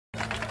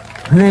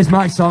And here's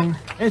my song.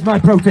 Here's my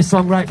protest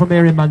song right from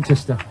here in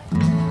Manchester.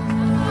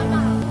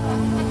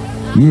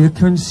 You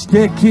can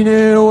stick your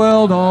new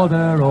world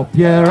order up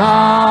your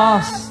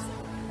arse.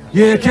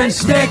 You can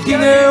stick your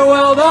new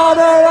world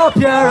order up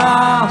your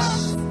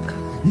arse.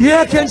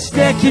 You can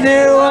stick your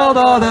new world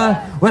order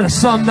where the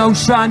sun don't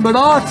shine but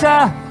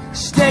oughta.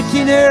 Stick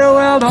your new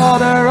world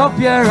order up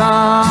your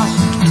arse.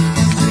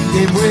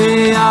 Singing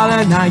we are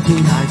the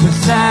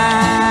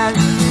 99%.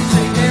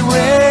 Singing we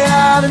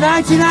are the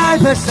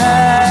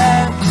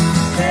 99%.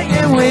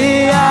 Singing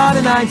we are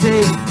the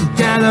 90.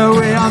 Together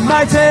we are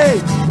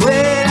mighty. We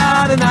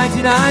are the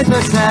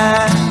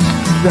 99%.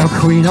 The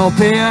Queen will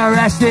be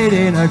arrested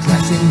in her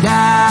dressing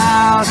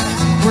gown.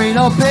 Queen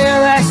will be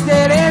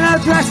arrested in her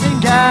dressing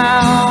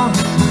gown.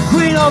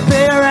 Queen will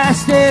be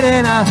arrested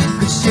in her,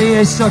 cause she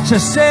is such a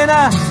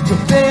sinner. She'll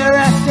be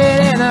arrested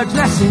in her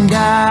dressing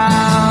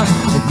gown.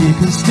 If you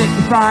can stick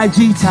the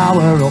 5G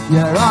tower up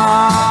your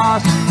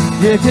arse.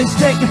 You can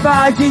stick the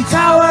 5G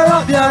tower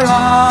up your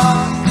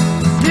arse.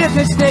 You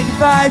can stick the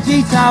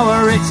 5G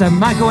tower, it's a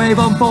microwave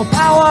on full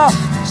power.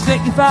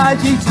 Stick your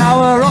 5G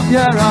tower up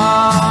your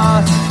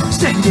arse.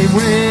 Singing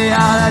we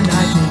are the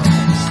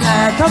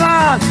 99%. Come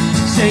on!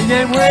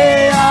 Singing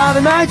we are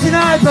the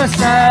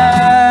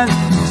 99%.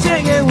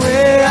 Singing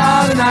we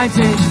are the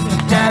 90.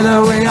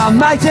 Together we are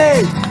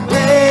mighty.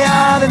 We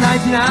are the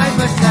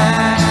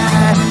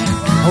 99%.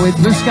 Oh, with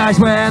blue skies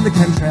when the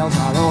chemtrails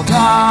are all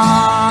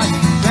gone.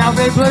 There'll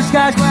be blue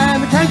skies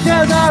when the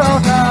chemtrails are all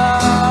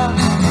gone.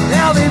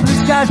 There'll be blue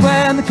skies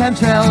when the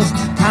chemtrails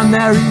and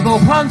their evil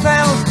plan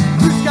fails.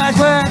 Blue skies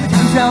when the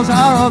chemtrails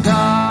are all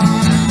gone.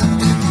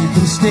 You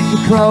can stick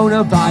your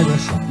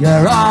coronavirus up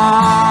your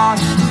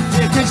arse.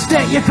 You can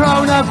stick your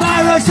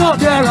coronavirus up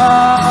your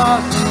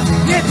arse.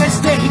 You can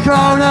stick your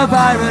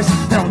coronavirus.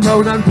 They're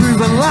known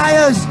unproven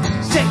liars.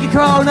 Stick your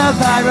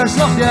coronavirus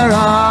up your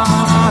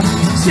arse.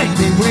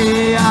 Singing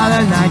we are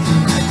the 99%.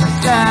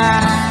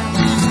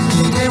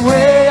 Singing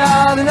we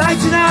are the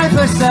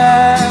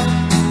 99%.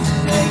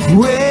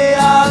 We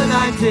are the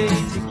 90,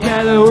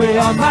 together we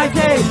are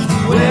mighty.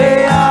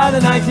 We are the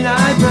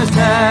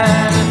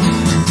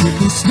 99%. You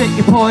can stick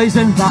your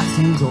poison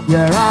vaccines up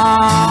your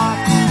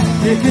arse.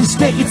 You can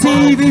stick your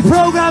TV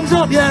programs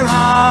up your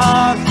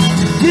arse.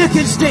 You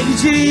can stick your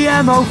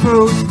GMO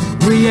foods.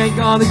 We ain't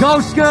gonna go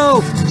to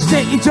school.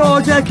 Stick your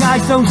Georgia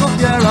Guidestones up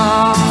your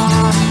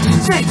arse.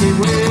 Singing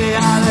we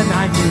are the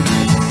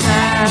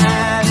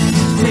 99%.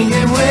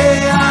 Singing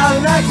we are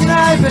the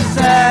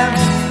 99%.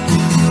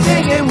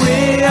 Singing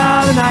we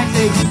are the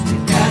 90.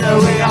 Together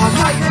we are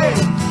mighty.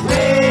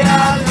 We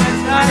are the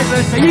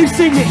 99%. You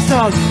sing it,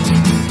 son.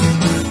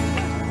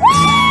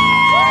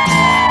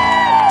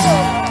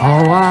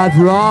 Oh, I'd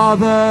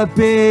rather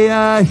be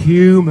a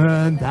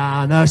human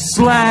than a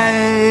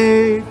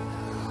slave.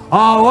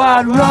 Oh,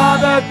 I'd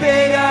rather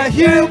be a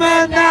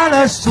human than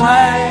a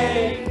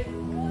slave.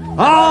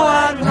 Oh,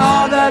 I'd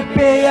rather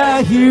be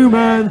a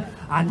human.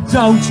 And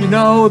don't you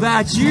know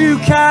that you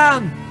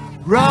can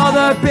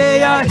rather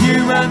be a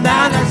human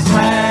than a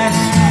slave?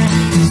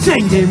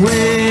 Singing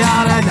we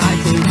are the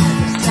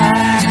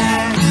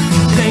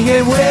 99%.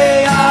 Singing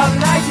we are the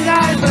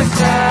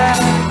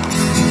 99%.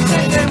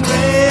 Singing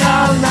we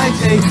are the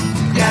 90.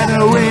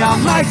 Together we are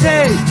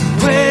mighty.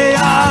 We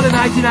are the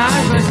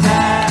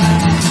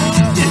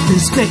 99%. You can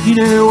stick your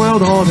new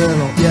world order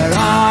up your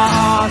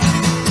arse.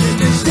 You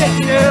can stick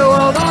your new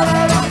world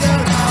order up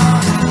your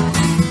arse.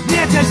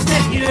 You can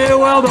stick your new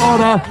world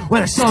order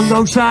where the sun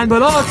don't shine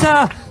but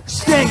oughta.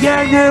 Stick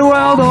your new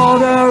world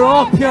order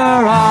up your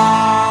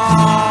arse.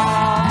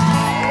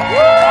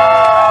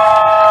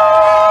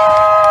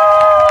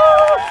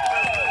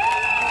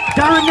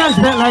 Darren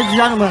Nesbit, ladies and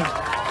gentlemen.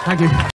 Thank you.